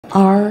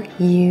Are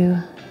you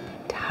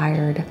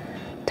tired?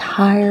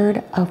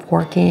 Tired of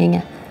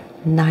working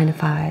 9 to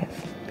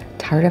 5?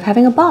 Tired of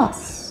having a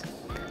boss?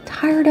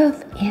 Tired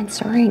of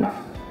answering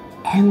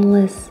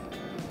endless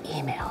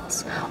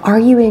emails? Are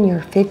you in your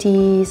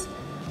 50s,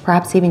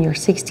 perhaps even your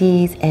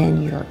 60s,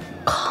 and you're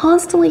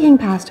constantly getting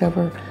passed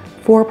over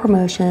for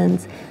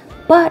promotions,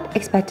 but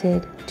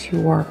expected to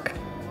work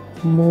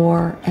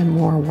more and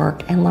more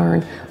work and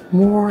learn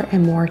more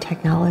and more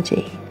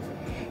technology?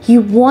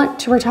 You want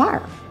to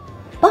retire,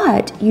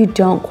 but you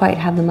don't quite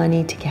have the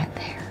money to get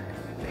there.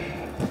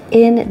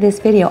 In this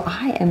video,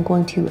 I am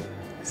going to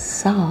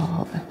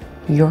solve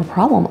your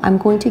problem. I'm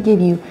going to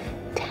give you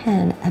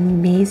 10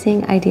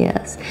 amazing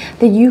ideas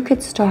that you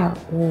could start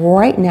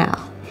right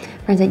now.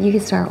 Friends, that you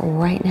could start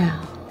right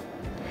now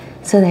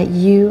so that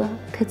you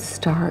could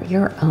start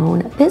your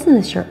own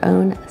business, your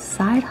own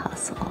side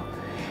hustle.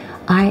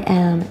 I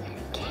am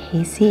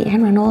Casey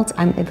Ann Reynolds.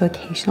 I'm a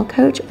vocational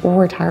coach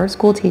or retired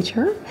school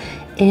teacher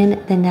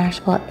in the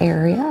Nashville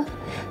area.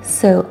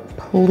 So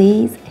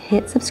please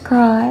hit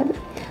subscribe.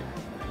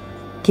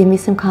 Give me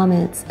some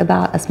comments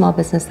about a small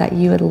business that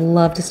you would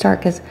love to start,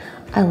 because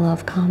I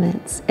love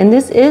comments. And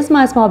this is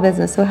my small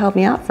business, so help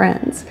me out,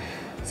 friends.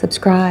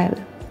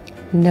 Subscribe,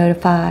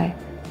 notify,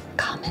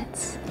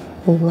 comments.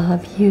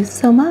 Love you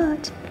so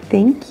much.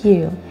 Thank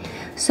you.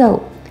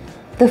 So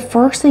the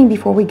first thing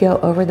before we go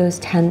over those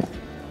 10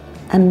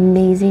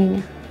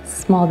 amazing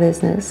small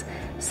business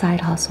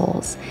side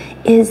hustles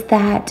is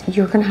that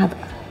you're going to have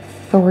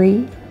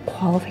 3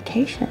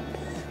 qualifications.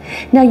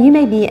 Now, you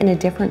may be in a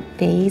different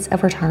phase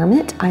of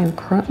retirement. I am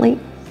currently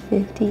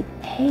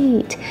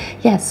 58.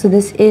 Yes, so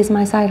this is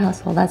my side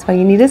hustle. That's why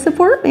you need to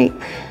support me.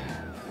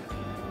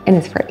 And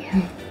it's free.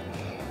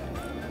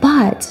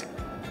 But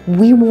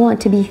we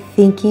want to be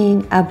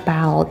thinking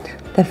about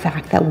the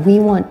fact that we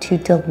want to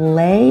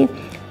delay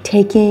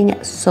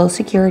taking Social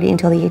Security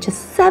until the age of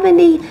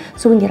 70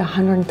 so we can get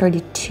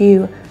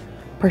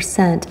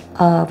 132%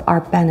 of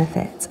our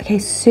benefits. Okay,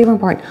 super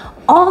important.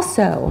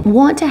 Also,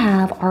 want to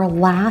have our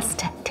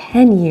last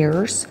 10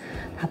 years,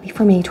 that'll be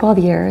for me 12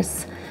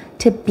 years,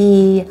 to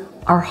be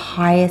our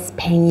highest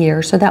paying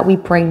year so that we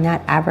bring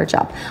that average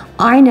up.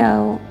 I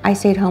know I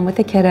stayed home with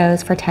the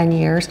kiddos for 10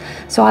 years,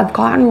 so I've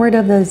gotten rid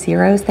of those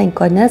zeros, thank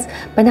goodness,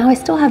 but now I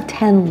still have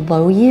 10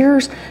 low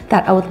years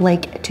that I would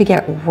like to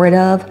get rid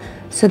of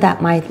so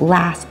that my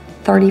last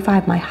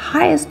 35, my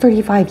highest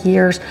 35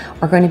 years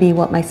are going to be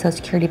what my Social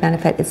Security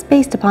benefit is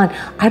based upon.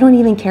 I don't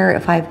even care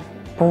if I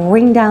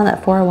bring down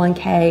that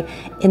 401k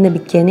in the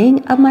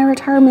beginning of my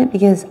retirement,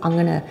 because I'm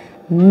going to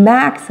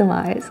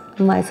maximize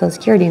my Social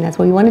Security. And that's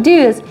what we want to do,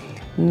 is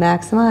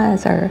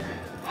maximize our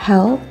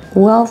health,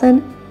 wealth,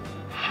 and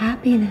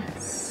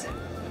happiness.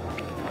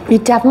 You're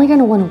definitely going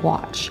to want to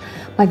watch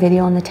my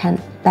video on the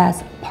 10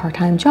 best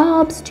part-time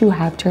jobs to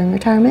have during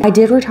retirement. I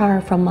did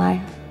retire from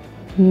my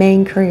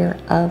main career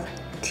of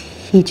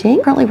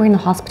teaching. Currently working in the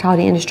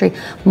hospitality industry.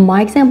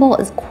 My example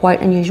is quite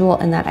unusual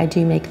in that I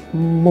do make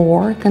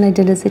more than I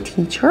did as a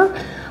teacher,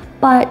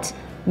 but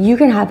you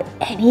can have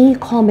any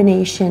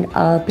combination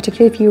of,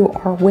 particularly if you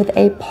are with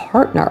a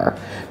partner,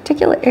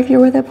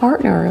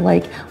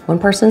 like one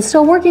person's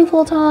still working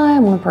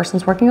full-time, one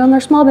person's working on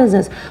their small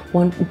business,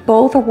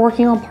 both are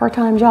working on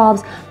part-time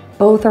jobs,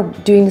 both are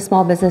doing the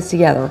small business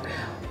together.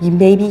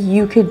 Maybe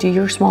you could do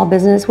your small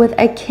business with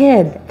a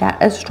kid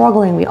that is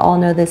struggling. We all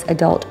know this,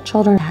 adult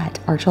children, that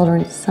our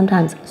children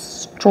sometimes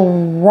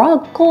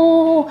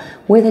struggle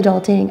with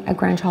adulting, a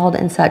grandchild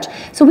and such.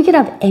 So we could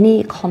have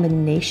any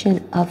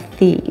combination of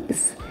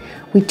these.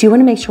 We do want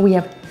to make sure we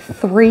have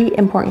 3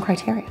 important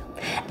criteria.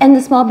 And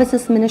the Small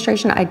Business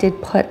Administration, I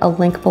did put a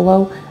link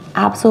below.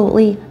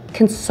 Absolutely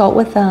consult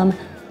with them,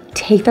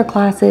 take their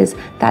classes.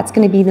 That's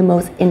going to be the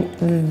most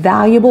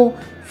invaluable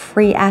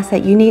free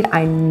asset you need.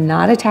 I'm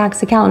not a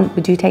tax accountant,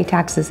 but do take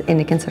taxes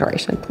into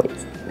consideration,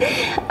 please.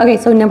 Okay,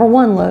 so number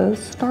 1, low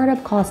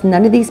startup costs.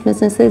 None of these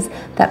businesses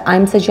that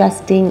I'm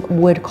suggesting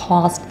would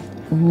cost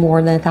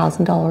more than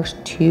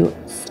 $1,000 to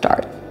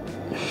start.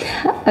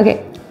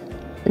 Okay,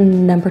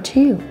 number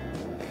 2,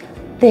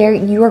 there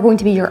you are going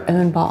to be your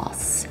own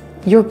boss.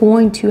 You're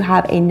going to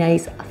have a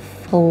nice,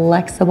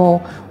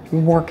 flexible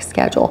work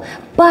schedule,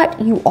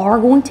 but you are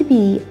going to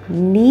be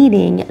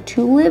needing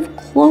to live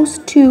close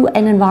to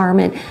an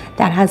environment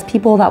that has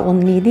people that will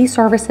need these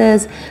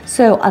services.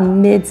 So a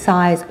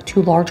mid-size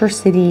to larger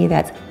city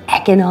that's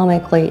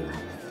economically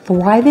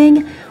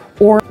thriving,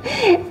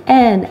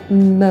 and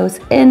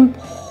most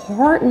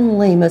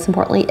importantly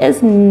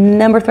is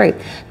number 3.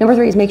 Number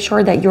 3 is make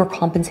sure that you're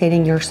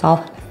compensating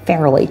yourself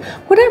fairly,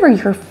 whatever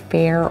your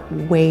fair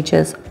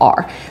wages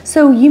are.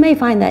 So you may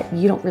find that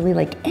you don't really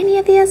like any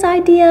of these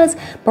ideas,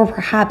 but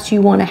perhaps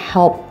you want to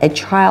help a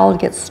child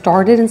get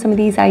started in some of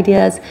these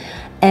ideas,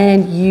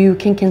 and you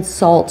can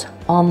consult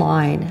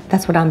online.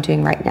 That's what I'm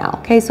doing right now.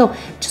 Okay, so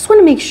just want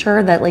to make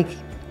sure that, like,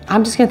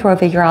 I'm just gonna throw a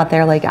figure out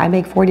there, like I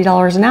make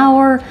 $40 an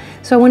hour,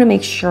 so I wanna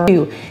make sure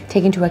to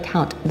take into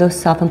account those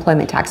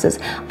self-employment taxes.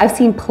 I've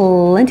seen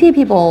plenty of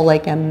people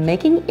like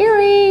making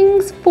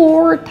earrings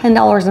for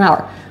 $10 an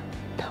hour.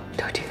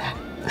 Don't do that.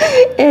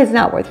 It's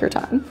not worth your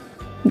time.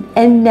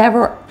 And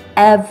never,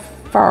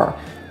 ever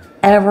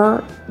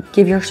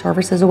give your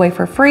services away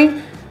for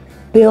free.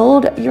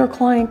 Build your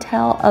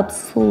clientele up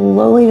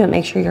slowly, but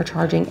make sure you're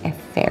charging a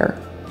fair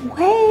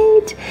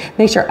wage.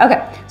 Make sure.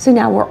 Okay, so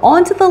now we're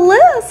on to the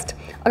list.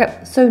 Okay,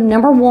 so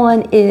number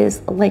one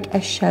is like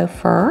a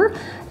chauffeur,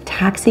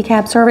 taxi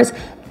cab service.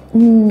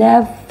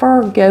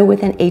 Never go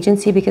with an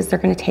agency because they're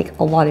going to take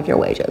a lot of your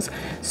wages.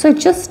 So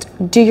just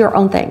do your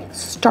own thing.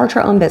 Start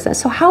your own business.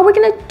 So how are we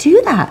going to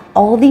do that?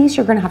 All these,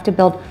 you're going to have to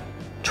build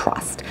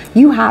trust.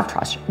 You have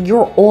trust.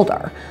 You're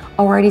older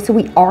already, so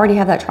we already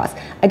have that trust.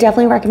 I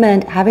definitely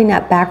recommend having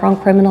that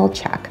background criminal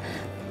check,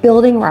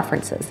 building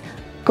references,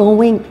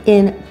 going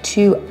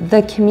into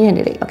the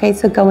community. Okay,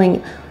 so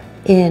going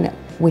in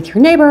with your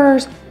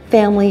neighbors,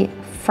 family,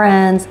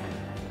 friends,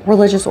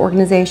 religious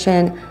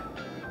organization,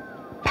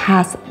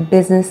 past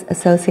business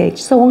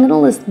associates. So I'm going to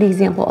list the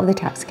example of the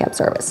taxi cab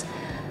service.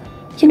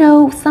 You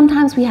know,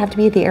 sometimes we have to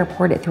be at the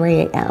airport at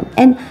 3 a.m.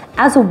 And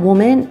as a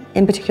woman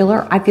in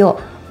particular, I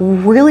feel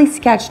really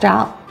sketched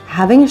out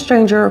having a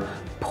stranger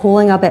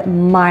pulling up at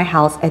my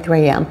house at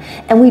 3 a.m.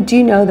 And we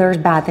do know there's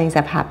bad things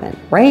that happen,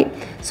 right?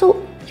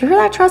 So you're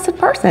that trusted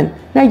person.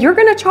 Now you're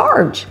going to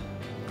charge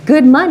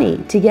good money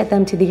to get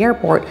them to the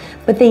airport,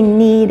 but they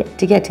need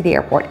to get to the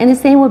airport. And the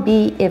same would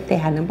be if they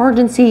had an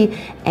emergency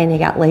and they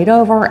got laid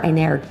over and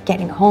they're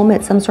getting home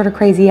at some sort of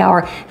crazy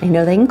hour. They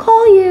know they can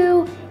call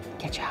you,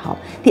 get you home.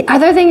 The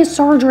other thing is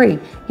surgery.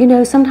 You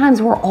know,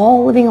 sometimes we're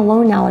all living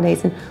alone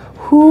nowadays, and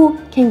who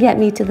can get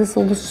me to this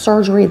little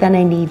surgery that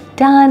I need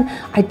done?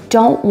 I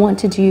don't want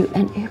to do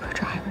an Uber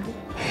driver.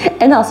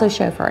 And also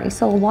chauffeuring.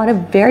 So a lot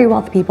of very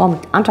wealthy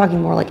people, I'm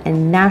talking more like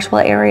in Nashville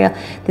area.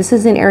 This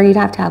is an area you'd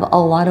have to have a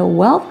lot of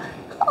wealth.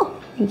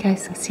 Oh, you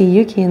guys see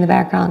Yuki in the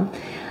background.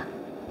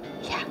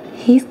 Yeah,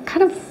 he's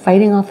kind of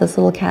fighting off this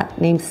little cat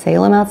named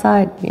Salem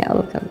outside. Yeah,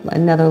 look,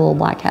 another little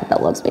black cat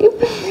that loves me.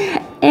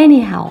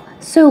 Anyhow,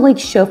 so like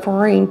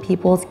chauffeuring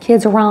people's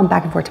kids around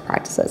back and forth to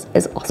practices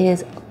is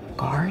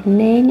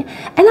gardening.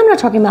 And I'm not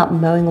talking about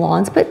mowing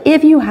lawns, but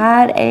if you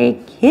had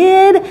a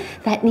kid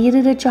that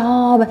needed a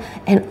job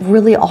and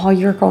really all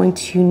you're going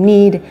to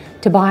need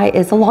to buy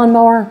is a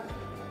lawnmower,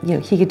 you know,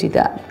 he could do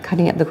that,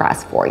 cutting up the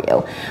grass for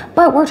you.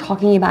 But we're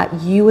talking about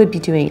you would be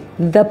doing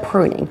the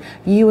pruning.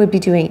 You would be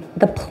doing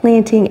the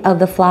planting of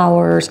the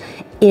flowers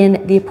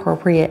in the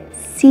appropriate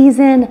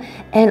season,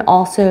 and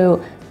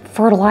also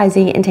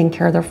fertilizing and taking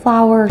care of their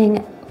flowers.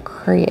 Being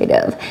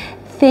creative.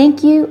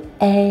 Thank you,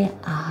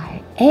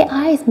 AI.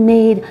 AI has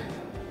made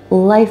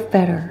life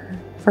better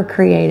for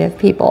creative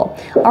people.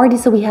 Already,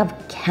 so we have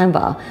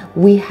Canva,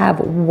 we have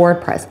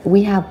WordPress,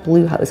 we have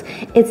Bluehost.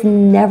 It's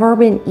never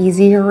been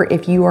easier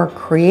if you are a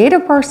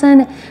creative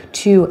person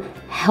to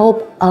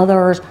help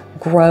others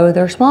grow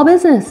their small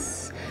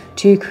business,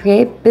 to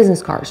create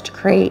business cards, to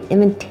create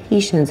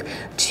invitations,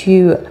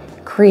 to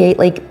create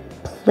like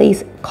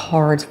place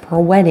cards for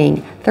a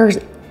wedding. There's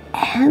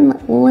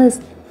endless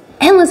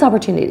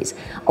opportunities.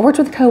 I worked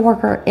with a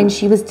coworker and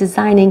she was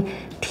designing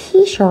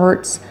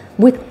t-shirts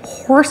with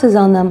horses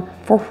on them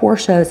for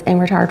horse shows and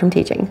retired from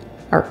teaching.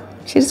 Or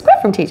she just quit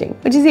from teaching,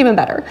 which is even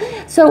better.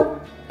 So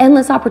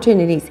endless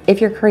opportunities if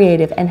you're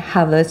creative and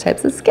have those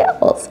types of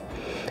skills.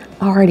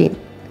 Alrighty,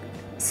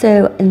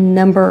 so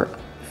number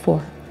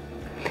 4,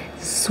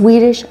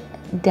 Swedish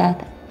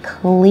death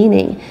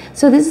cleaning.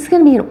 So this is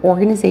going to be an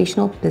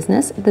organizational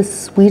business. The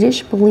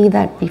Swedish believe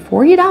that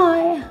before you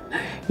die,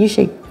 you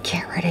should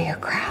get rid of your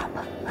crap.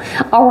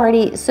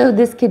 Alrighty, so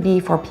this could be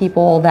for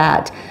people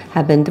that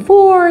have been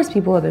divorced,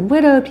 people who have been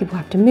widowed, people who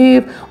have to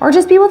move, or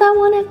just people that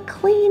want to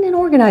clean and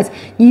organize.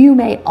 You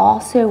may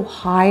also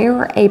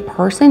hire a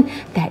person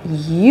that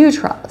you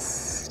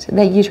trust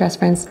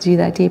friends to do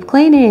that deep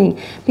cleaning,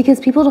 because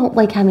people don't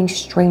like having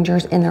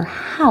strangers in their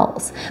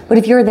house. But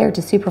if you're there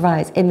to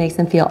supervise, it makes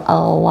them feel a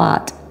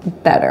lot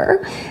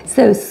better.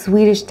 So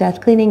Swedish death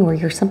cleaning, where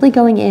you're simply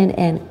going in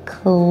and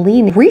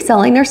cleaning,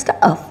 reselling their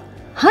stuff.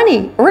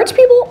 Honey, rich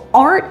people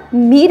aren't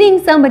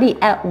meeting somebody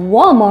at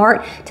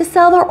Walmart to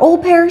sell their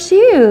old pair of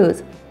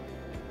shoes.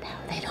 No,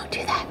 they don't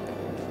do that.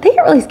 They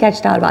get really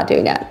sketched out about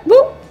doing that.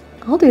 Well,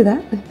 I'll do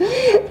that.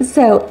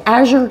 So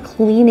as you're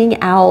cleaning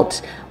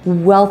out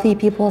wealthy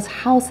people's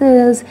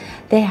houses,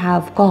 they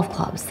have golf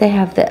clubs, they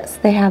have this,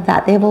 they have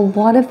that. They have a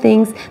lot of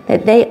things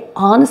that they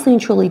honestly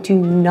and truly do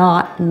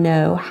not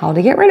know how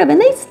to get rid of, and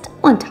they still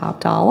want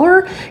top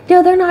dollar. You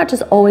know, they're not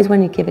just always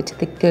wanting to give it to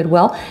the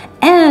Goodwill.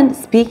 And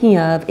speaking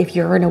of, if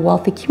you're in a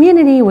wealthy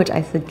community, which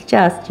I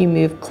suggest you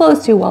move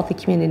close to a wealthy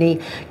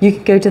community, you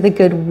can go to the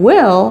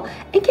Goodwill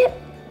and get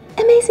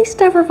amazing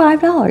stuff for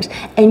 $5,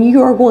 and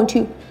you are going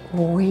to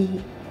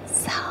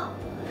resell.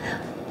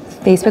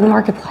 Facebook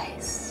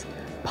Marketplace,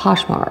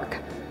 Poshmark,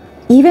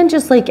 even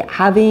just like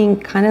having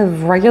kind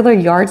of regular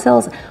yard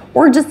sales,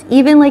 or just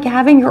even like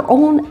having your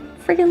own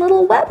freaking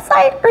little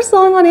website or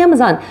selling on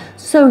Amazon.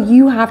 So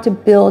you have to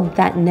build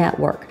that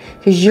network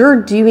because you're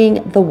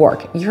doing the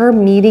work. You're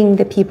meeting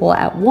the people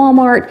at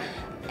Walmart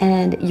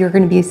and you're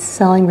going to be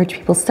selling rich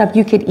people's stuff.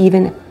 You could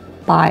even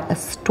buy a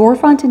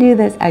storefront to do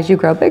this as you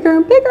grow bigger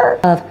and bigger,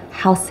 of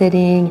house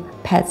sitting,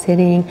 pet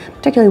sitting.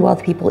 Particularly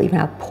wealthy people even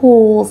have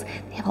pools.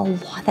 They have a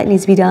lot that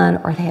needs to be done,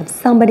 or they have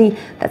somebody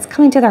that's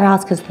coming to their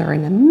house because they're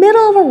in the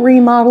middle of a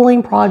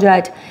remodeling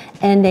project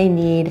and they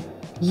need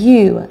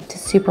you to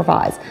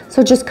supervise.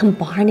 So just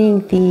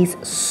combining these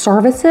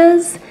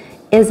services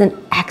is an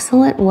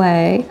excellent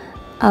way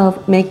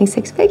of making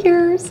six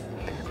figures.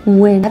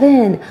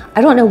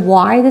 I don't know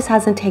why this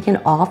hasn't taken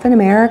off in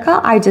America.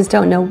 I just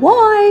don't know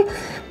why,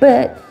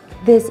 but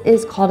this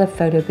is called a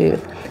photo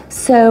booth.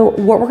 So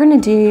what we're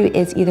gonna do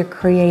is either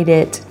create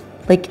it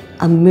like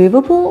a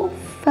movable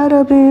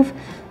photo booth,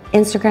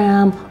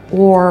 Instagram,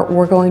 or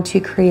we're going to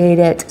create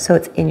it so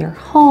it's in your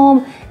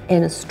home,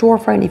 in a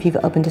storefront if you've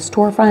opened a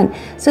storefront.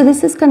 So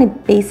this is gonna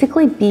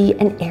basically be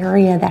an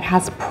area that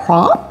has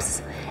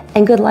props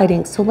and good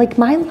lighting. So like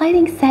my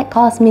lighting set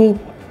cost me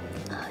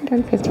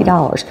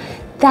 $150.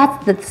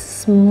 That's the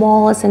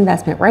smallest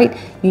investment, right?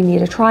 You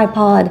need a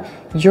tripod.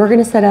 You're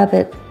gonna set up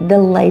the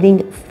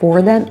lighting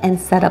for them and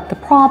set up the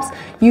props.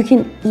 You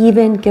can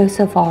even go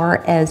so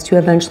far as to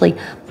eventually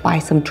buy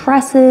some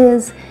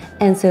dresses.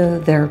 And so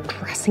they're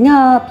dressing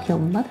up, you know,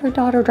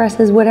 mother-daughter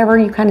dresses, whatever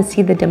you kind of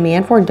see the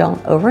demand for.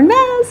 Don't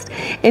overinvest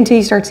until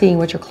you start seeing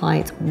what your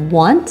clients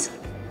want.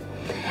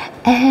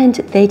 And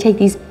they take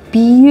these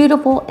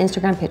beautiful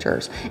Instagram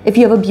pictures. If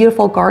you have a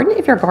beautiful garden,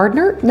 if you're a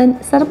gardener,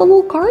 then set up a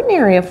little garden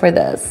area for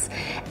this.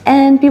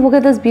 And people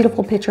get those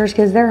beautiful pictures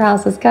because their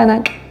house is kind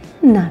of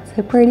not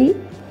so pretty.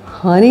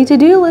 Honey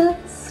to-do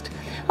list.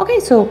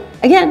 Okay, so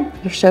again,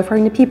 you're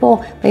chauffeuring the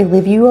people. They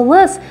leave you a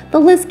list. The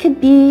list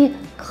could be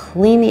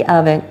clean the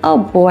oven. Oh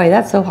boy,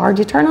 that's so hard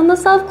to turn on the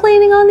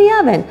self-cleaning on the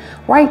oven,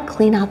 right?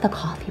 Clean out the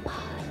coffee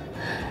pot.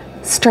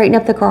 Straighten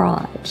up the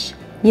garage.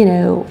 You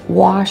know,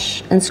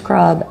 wash and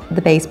scrub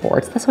the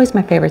baseboards. That's always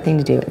my favorite thing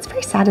to do. It's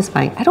very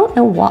satisfying. I don't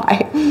know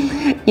why.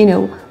 You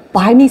know,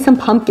 buy me some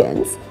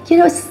pumpkins. You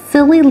know,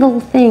 silly little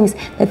things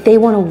that they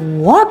want to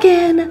walk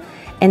in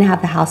and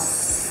have the house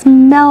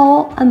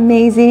smell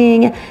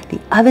amazing, the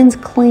oven's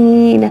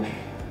clean,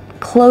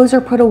 clothes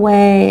are put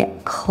away,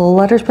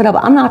 clutter's put up.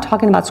 I'm not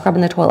talking about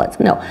scrubbing the toilets.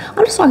 No,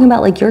 I'm just talking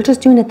about like you're just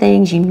doing the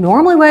things you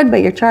normally would,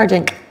 but you're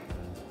charging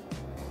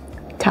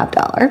top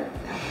dollar.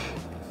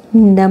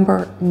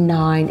 Number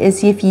 9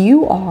 is if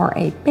you are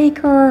a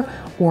baker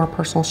or a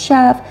personal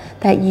chef,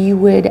 that you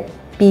would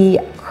be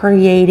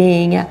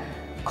creating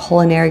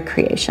culinary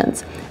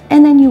creations.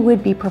 And then you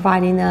would be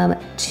providing them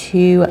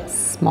to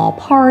small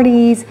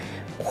parties,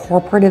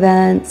 corporate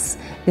events.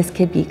 This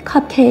could be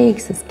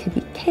cupcakes, this could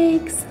be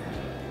cakes,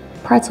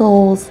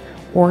 pretzels,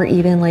 or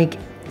even like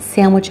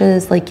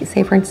sandwiches. Like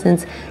say for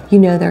instance, you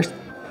know there's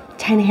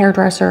 10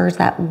 hairdressers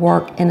that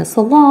work in a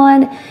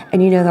salon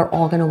and you know they're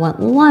all gonna want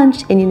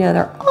lunch and you know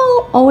they're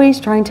all always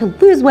trying to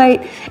lose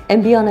weight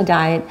and be on a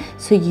diet.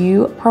 So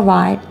you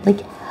provide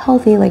like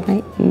healthy, like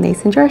my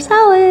mason jar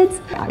salads,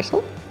 my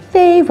actual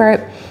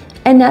favorite.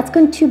 And that's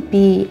going to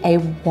be a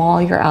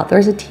while you're out.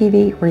 There's a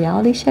TV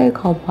reality show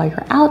called While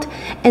You're Out.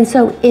 And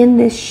so in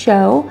this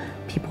show,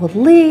 people would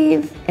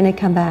leave and they'd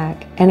come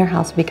back and their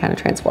house would be kind of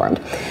transformed.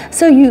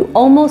 So you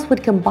almost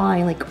would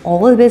combine like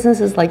all of the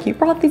businesses, like you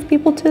brought these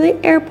people to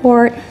the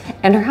airport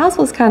and their house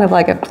was kind of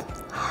like a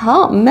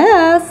hot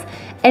mess.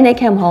 And they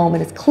come home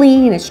and it's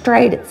clean, it's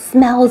straight, it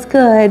smells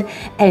good.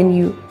 And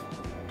you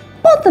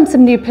bought them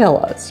some new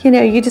pillows. You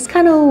know, you just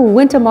kind of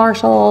went to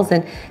Marshall's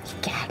and you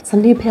got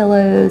some new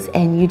pillows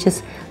and you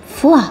just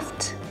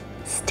fluffed,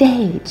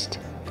 staged,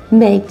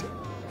 made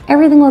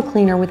everything look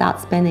cleaner without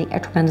spending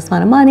a tremendous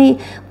amount of money.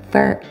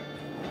 For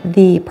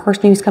the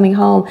person who's coming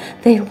home,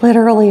 they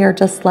literally are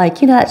just like,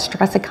 you know, that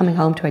stress of coming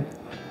home to a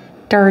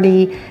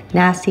dirty,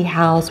 nasty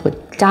house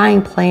with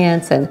dying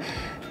plants and,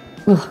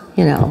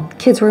 you know,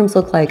 kids' rooms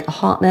look like a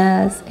hot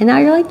mess. And now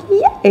you're like,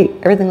 yay,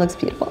 everything looks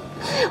beautiful.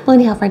 Well,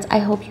 anyhow, friends, I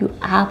hope you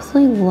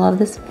absolutely love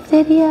this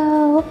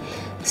video.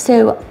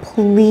 So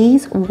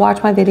please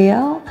watch my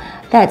video.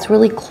 That's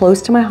really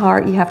close to my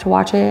heart. You have to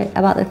watch it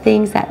about the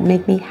things that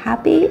make me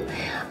happy.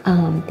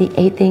 The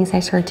 8 things I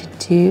started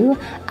to do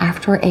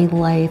after a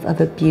life of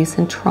abuse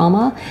and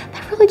trauma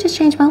that really just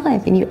changed my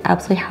life. And you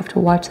absolutely have to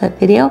watch that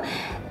video.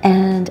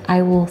 And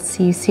I will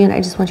see you soon. I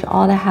just want you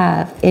all to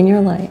have in your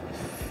life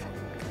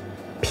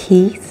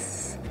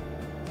peace,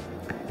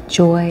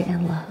 joy,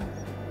 and love.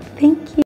 Thank you.